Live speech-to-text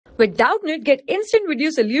With Doubtnut, get instant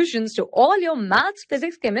video solutions to all your maths,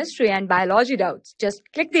 physics, chemistry, and biology doubts. Just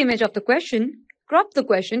click the image of the question, crop the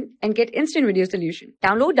question, and get instant video solution.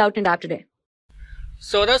 Download Doubtnut app today.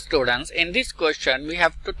 So the students, in this question we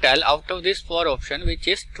have to tell out of these 4 options which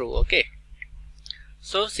is true. Okay.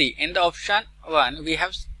 So see, in the option 1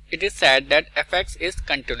 it is said that fx is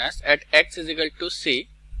continuous at x is equal to c.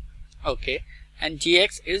 Okay. And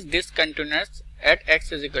gx is discontinuous at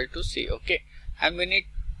x is equal to c. Okay.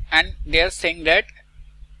 And they are saying that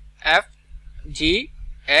f g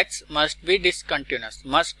x must be discontinuous,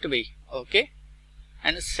 must be. Okay.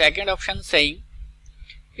 And the second option saying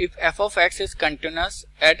if f of x is continuous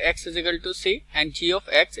at x is equal to c and g of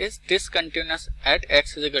x is discontinuous at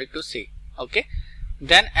x is equal to c. Okay.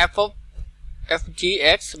 Then f of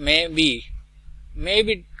fgx may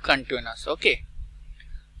be continuous. Okay.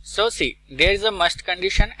 So see, there is a must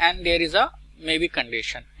condition and there is a maybe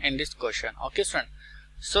condition in this question. Okay, student.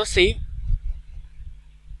 So see,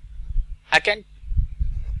 I can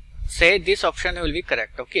say this option will be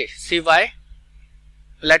correct. Okay. See why?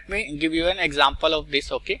 Let me give you an example of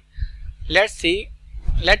this. Okay. Let's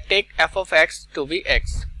take f of x to be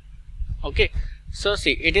x. Okay. So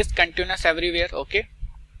see, it is continuous everywhere. Okay.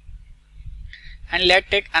 And let's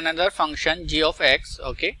take another function g of x.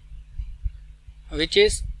 Okay. Which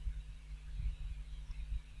is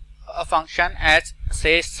a function as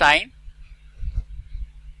say sine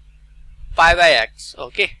pi by x.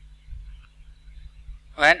 Okay.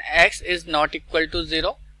 When x is not equal to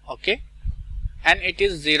 0. Okay. And it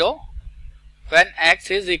is 0 when x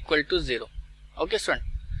is equal to 0. Okay, student.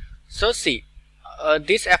 So see,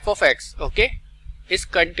 this f of x, okay, is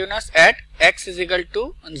continuous at x is equal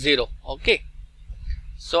to 0. Okay.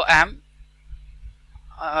 So I am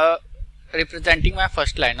representing my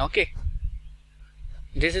first line. Okay.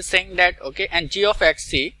 This is saying that, okay, and g of x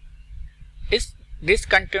c is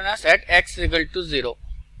discontinuous at x is equal to 0.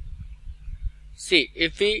 See,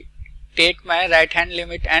 if we take my right hand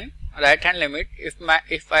limit and right hand limit,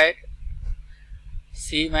 if I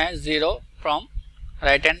see my 0 from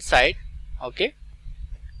right hand side, okay,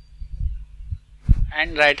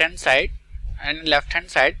 and right hand side and left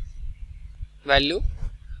hand side value,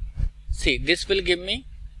 see, this will give me,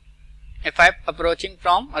 if I am approaching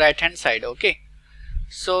from right hand side, okay,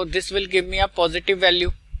 so this will give me a positive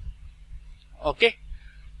value. Okay,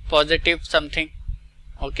 positive something.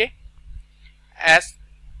 Okay.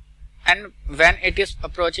 And when it is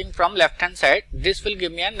approaching from left hand side, this will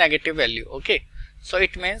give me a negative value. Okay. So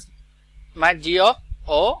it means my g of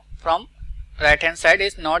o from right hand side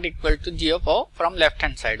is not equal to g of o from left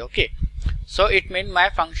hand side. Okay. So it means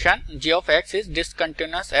my function g of x is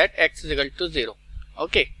discontinuous at x is equal to 0.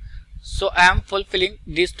 Okay. So I am fulfilling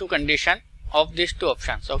these 2 conditions of these 2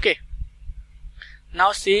 options. Okay.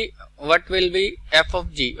 Now see what will be f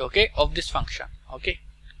of g, okay, of this function. Okay.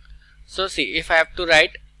 So see, if I have to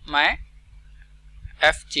write my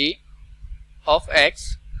fg of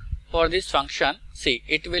x for this function, see,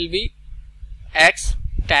 it will be x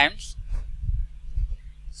times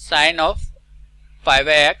sine of pi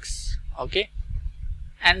by x, okay,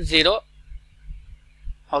 and 0,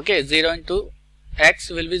 okay, 0 into x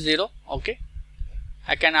will be 0, okay.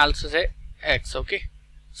 I can also say x. Okay.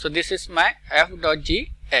 So this is my f dot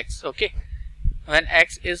g x. Okay. When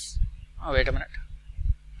x is, wait a minute,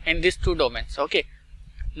 in these 2 domains. Okay.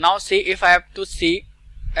 Now see, if I have to see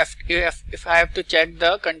if I have to check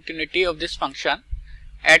the continuity of this function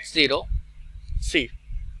at 0, see,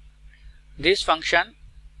 this function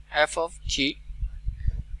f of g,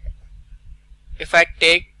 if I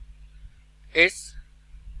take its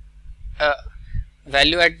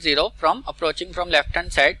value at 0 from approaching from left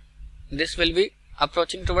hand side, this will be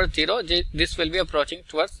approaching towards 0, this will be approaching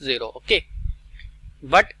towards 0. Okay.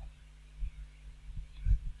 But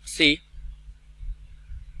see,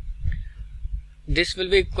 this will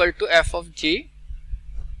be equal to f of g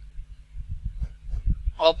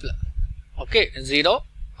of, okay, 0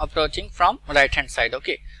 approaching from right hand side.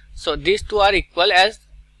 Okay. So these 2 are equal as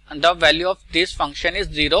the value of this function is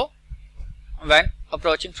 0 when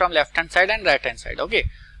approaching from left hand side and right hand side. Okay.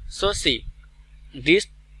 So see, this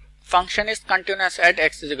function is continuous at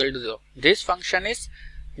x is equal to 0. This function is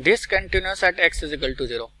discontinuous at x is equal to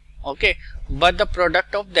 0. Okay. But the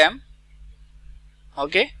product of them,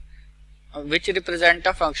 okay, which represent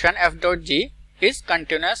a function f dot g, is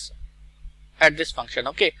continuous at this function.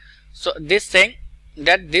 Okay. So this saying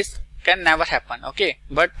that this can never happen. Okay.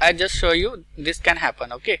 But I just show you this can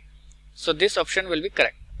happen. Okay. So this option will be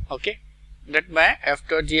correct. Okay. That my f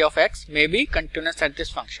dot g of x may be continuous at this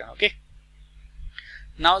function. Okay.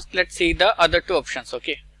 Now let's see the other 2 options.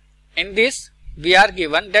 Okay. In this we are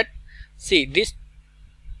given that, see, this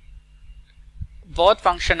both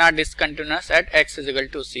function are discontinuous at x is equal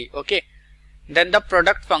to c. Okay, then the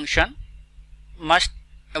product function must,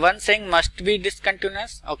 one saying must be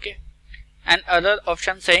discontinuous, okay, and other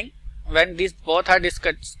option saying when these both are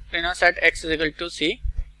discontinuous at x is equal to c,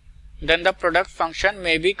 then the product function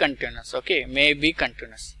may be continuous. Okay, may be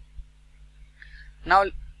continuous. Now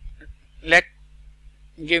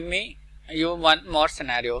give me you one more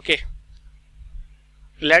scenario. Okay,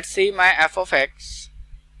 let's see my f of x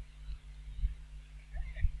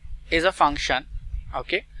is a function,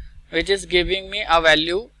 okay, which is giving me a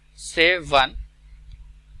value say 1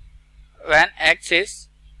 when x is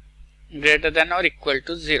greater than or equal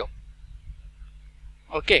to 0,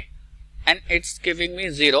 okay, and it's giving me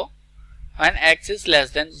 0 when x is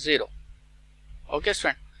less than 0. Okay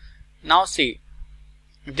student, now see,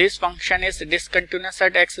 this function is discontinuous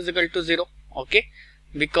at x is equal to 0, okay,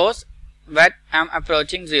 because when I am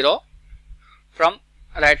approaching 0 from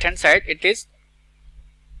right hand side,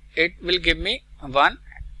 it will give me 1,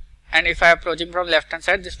 and if I am approaching from left hand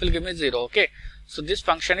side, this will give me 0. Okay, so this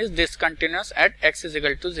function is discontinuous at x is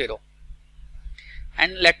equal to 0.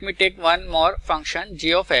 And let me take one more function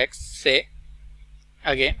g of x, say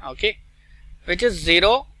again, okay, which is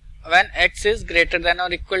 0 when x is greater than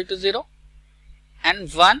or equal to 0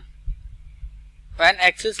 and 1 when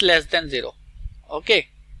x is less than 0. Okay,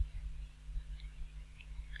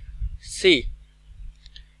 see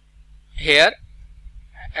here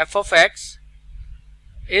f of x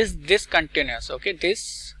is discontinuous. Okay,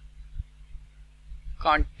 this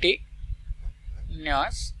continuous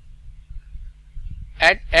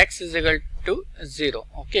at x is equal to 0.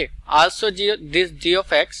 Okay, also this g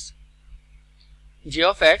of x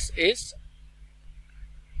is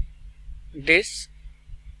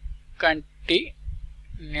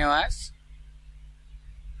discontinuous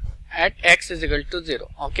at x is equal to 0.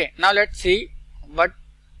 Okay, now let's see what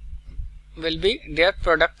will be their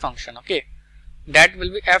product function. Okay, that will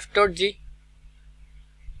be f dot g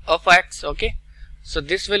of x. Okay, so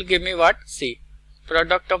this will give me what? See,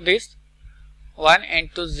 product of this 1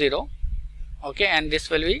 into 0, okay, and this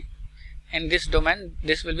will be in this domain,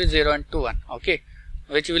 this will be 0 into 1, okay,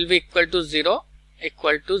 which will be equal to 0,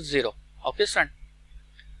 equal to 0. Okay student,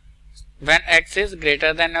 when x is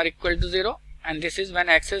greater than or equal to 0, and this is when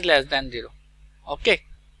x is less than 0. Okay,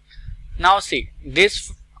 now see,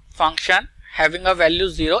 this function having a value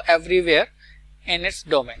 0 everywhere in its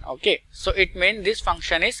domain. Okay, so it means this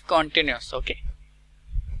function is continuous. Okay,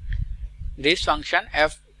 this function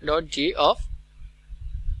f dot g of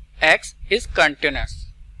x is continuous.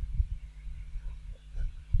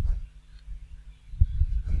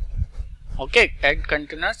 Okay, and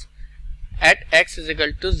continuous at x is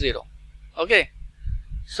equal to 0. Okay,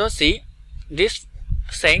 so see, this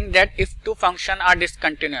saying that if two functions are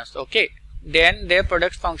discontinuous, okay, then their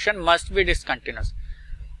product function must be discontinuous.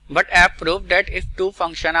 But I have proved that if two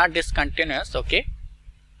functions are discontinuous, okay,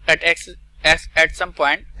 at x at some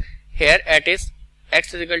point here at is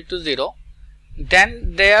x is equal to 0,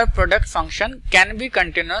 then their product function can be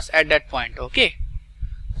continuous at that point. Okay,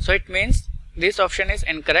 so it means this option is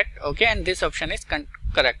incorrect, okay, and this option is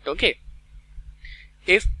correct. Okay,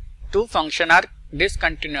 if two functions are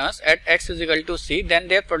discontinuous at x is equal to c, then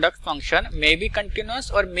their product function may be continuous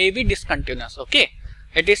or may be discontinuous. Okay,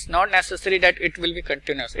 it is not necessary that it will be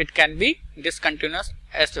continuous, it can be discontinuous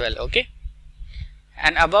as well. Okay,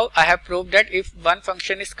 and above I have proved that if one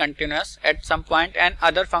function is continuous at some point and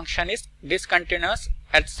other function is discontinuous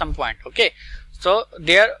at some point, okay, so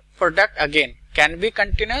their product again can be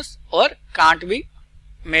continuous or can't be,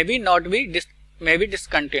 maybe not be, maybe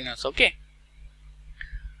discontinuous. Okay,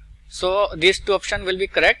 so these two options will be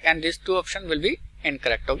correct and these two options will be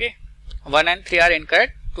incorrect. Okay, 1 and 3 are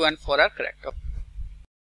incorrect, 2 and 4 are correct. Okay.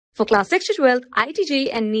 For class 6 to 12, IIT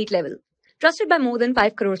JEE and NEET level. Trusted by more than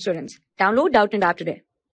 5 crore students. Download Doubtnut app today.